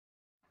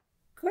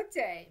Good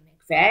day,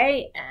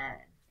 McVeigh, and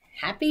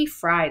happy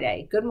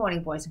Friday. Good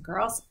morning, boys and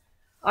girls.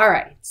 All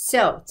right,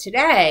 so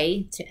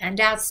today, to end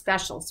out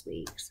specials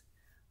weeks,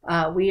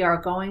 we are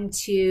going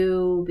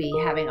to be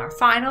having our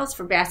finals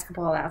for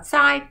basketball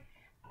outside,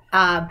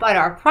 but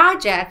our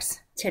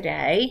projects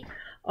today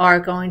are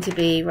going to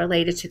be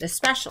related to the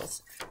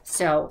specials.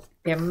 So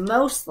they're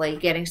mostly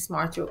getting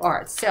smart through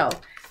art. So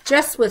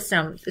just with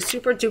some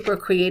super duper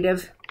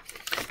creative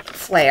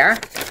flair,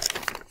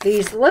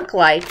 these look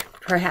like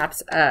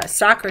perhaps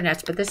soccer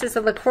nets, but this is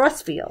a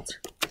lacrosse field.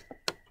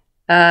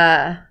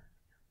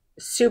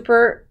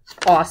 Super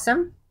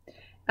awesome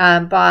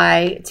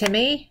by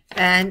Timmy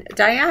and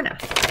Diana.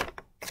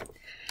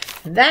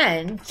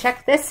 Then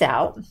check this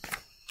out.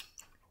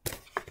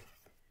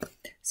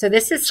 So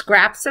this is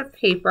scraps of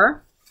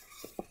paper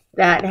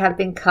that have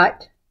been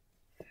cut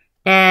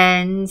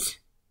and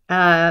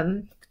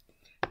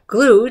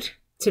glued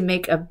to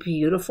make a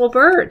beautiful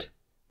bird.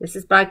 This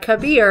is by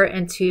Kabir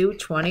in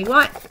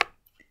 221.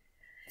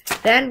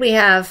 Then we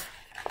have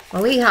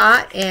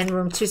Maliha in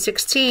room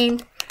 216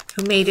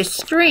 who made a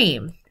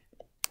stream.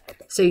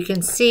 So you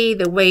can see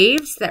the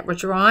waves that were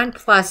drawn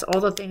plus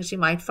all the things you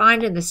might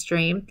find in the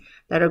stream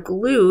that are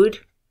glued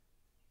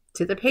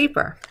to the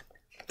paper.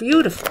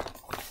 Beautiful.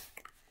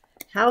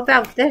 How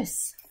about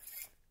this?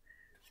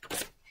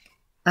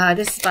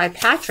 This is by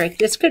Patrick.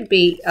 This could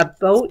be a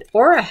boat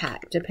or a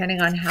hat,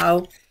 depending on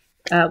how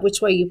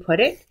which way you put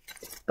it.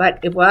 But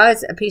it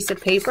was a piece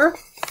of paper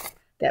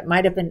that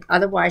might have been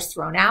otherwise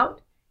thrown out,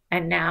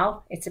 and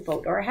now it's a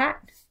boat or a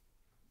hat.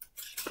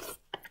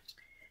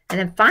 And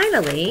then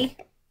finally,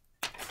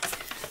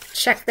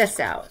 check this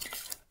out.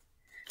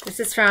 This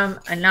is from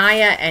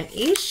Anaya and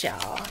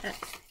Ishal,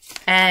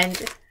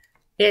 and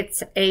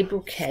it's a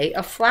bouquet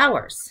of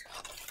flowers.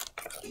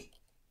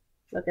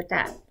 Look at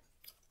that.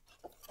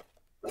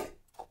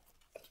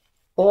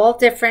 All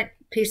different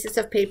pieces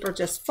of paper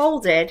just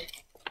folded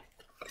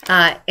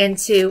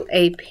into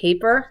a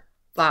paper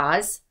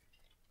vase,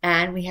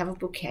 and we have a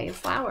bouquet of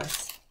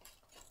flowers.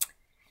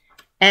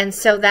 And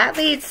so that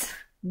leads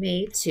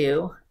me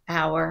to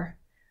our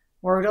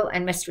Wordle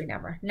and mystery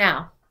number.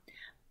 Now,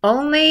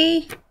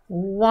 only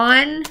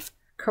one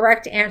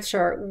correct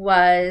answer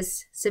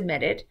was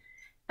submitted,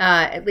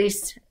 at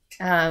least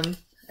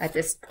at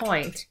this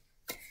point,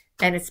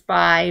 and it's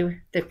by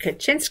the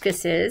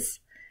Kaczynskises.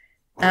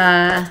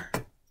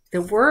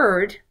 The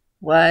word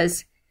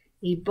was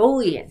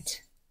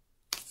ebullient.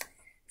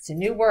 It's a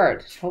new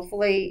word.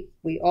 Hopefully,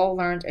 we all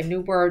learned a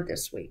new word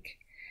this week.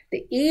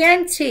 The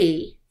ENT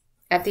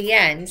at the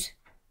end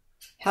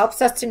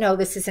helps us to know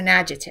this is an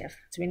adjective.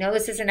 So we know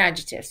this is an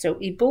adjective. So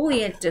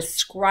ebullient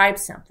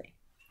describes something.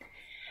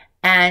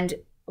 And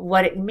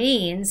what it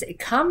means, it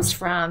comes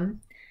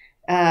from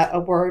a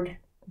word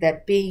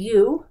that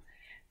BU,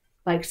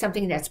 like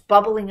something that's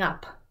bubbling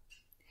up.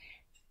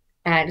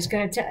 And it's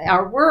going to,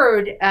 our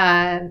word,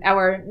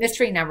 our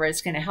mystery number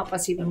is going to help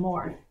us even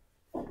more.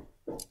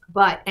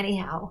 But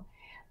anyhow,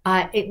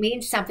 it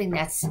means something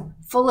that's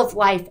full of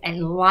life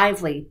and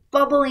lively,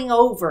 bubbling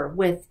over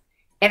with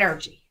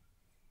energy.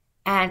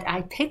 And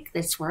I picked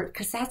this word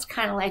because that's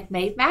kind of like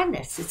Made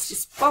Madness. It's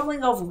just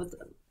bubbling over with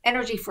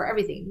energy for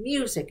everything,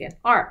 music and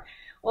art.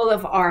 All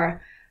of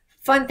our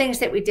fun things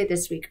that we did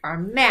this week, our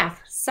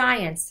math,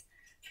 science,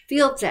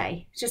 field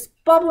day, just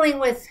bubbling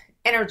with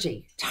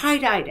energy,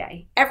 tie-dye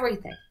day,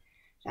 everything.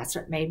 That's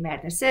what Made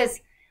Madness is.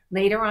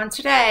 Later on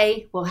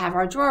today, we'll have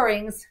our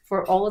drawings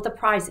for all of the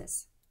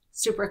prizes.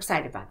 Super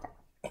excited about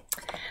that.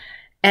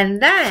 And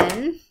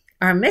then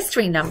our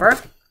mystery number.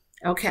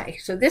 Okay,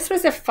 so this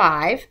was a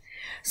 5.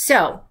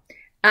 So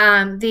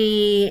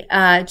the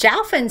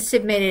Jalfin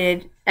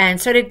submitted,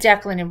 and so did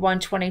Declan in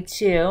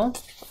 122,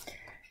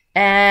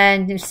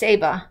 and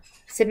Nuseba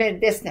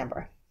submitted this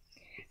number.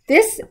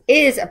 This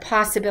is a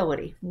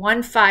possibility,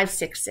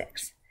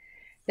 1566.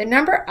 The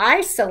number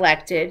I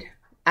selected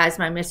as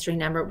my mystery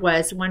number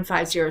was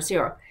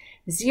 1500.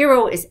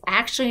 0 is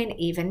actually an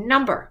even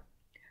number.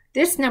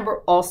 This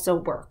number also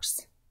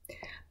works,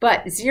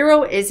 but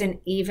 0 is an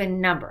even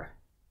number.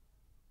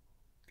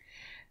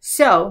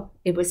 So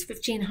it was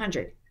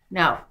 1500,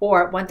 no,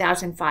 or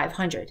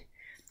 1500.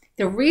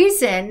 The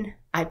reason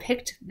I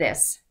picked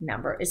this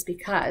number is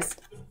because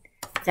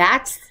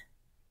that's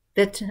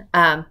the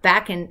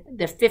back in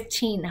the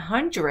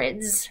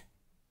 1500s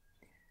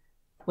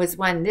was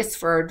when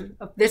this word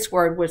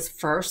was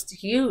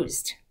first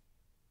used.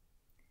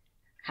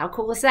 How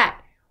cool is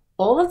that?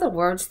 All of the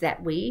words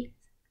that we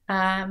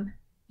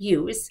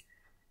use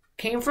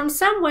came from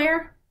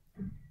somewhere.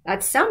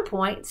 At some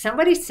point,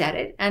 somebody said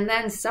it, and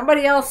then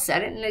somebody else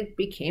said it, and it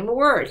became a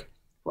word.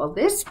 Well,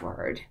 this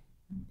word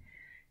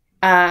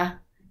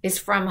is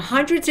from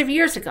hundreds of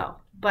years ago,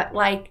 but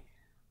like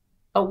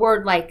a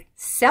word like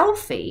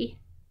selfie,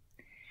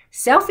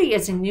 selfie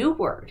is a new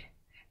word.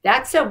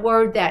 That's a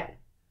word that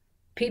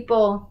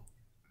people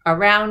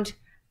around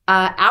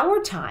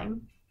our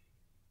time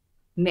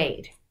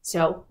made.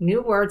 So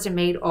new words are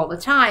made all the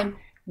time.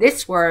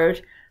 This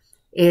word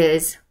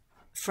is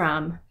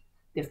from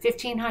the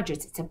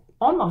 1500s. It's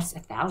almost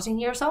 1,000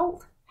 years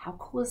old. How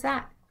cool is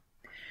that?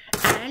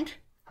 And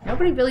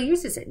nobody really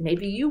uses it.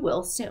 Maybe you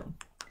will soon.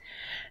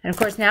 And of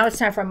course, now it's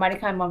time for a Mighty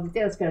Kind moment of the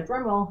day. Let's get a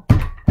drum roll.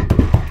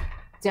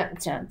 Dun,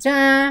 dun,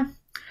 dun.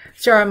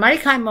 So our Mighty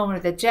Kind moment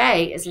of the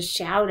day is a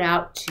shout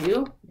out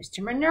to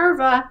Mr.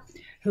 Minerva,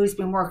 who's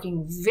been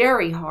working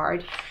very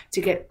hard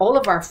to get all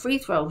of our free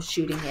throw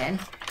shooting in.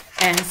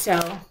 And so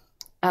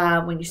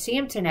when you see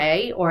him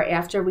today or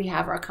after we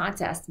have our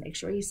contest, make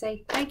sure you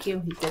say thank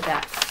you. He did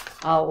that.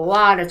 A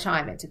lot of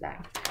time into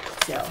that.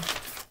 So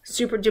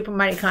super duper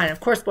Mighty Kind. Of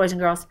course, boys and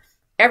girls,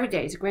 every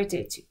day is a great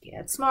day to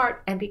get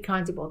smart and be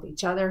kind to both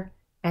each other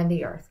and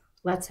the earth.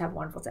 Let's have a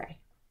wonderful day.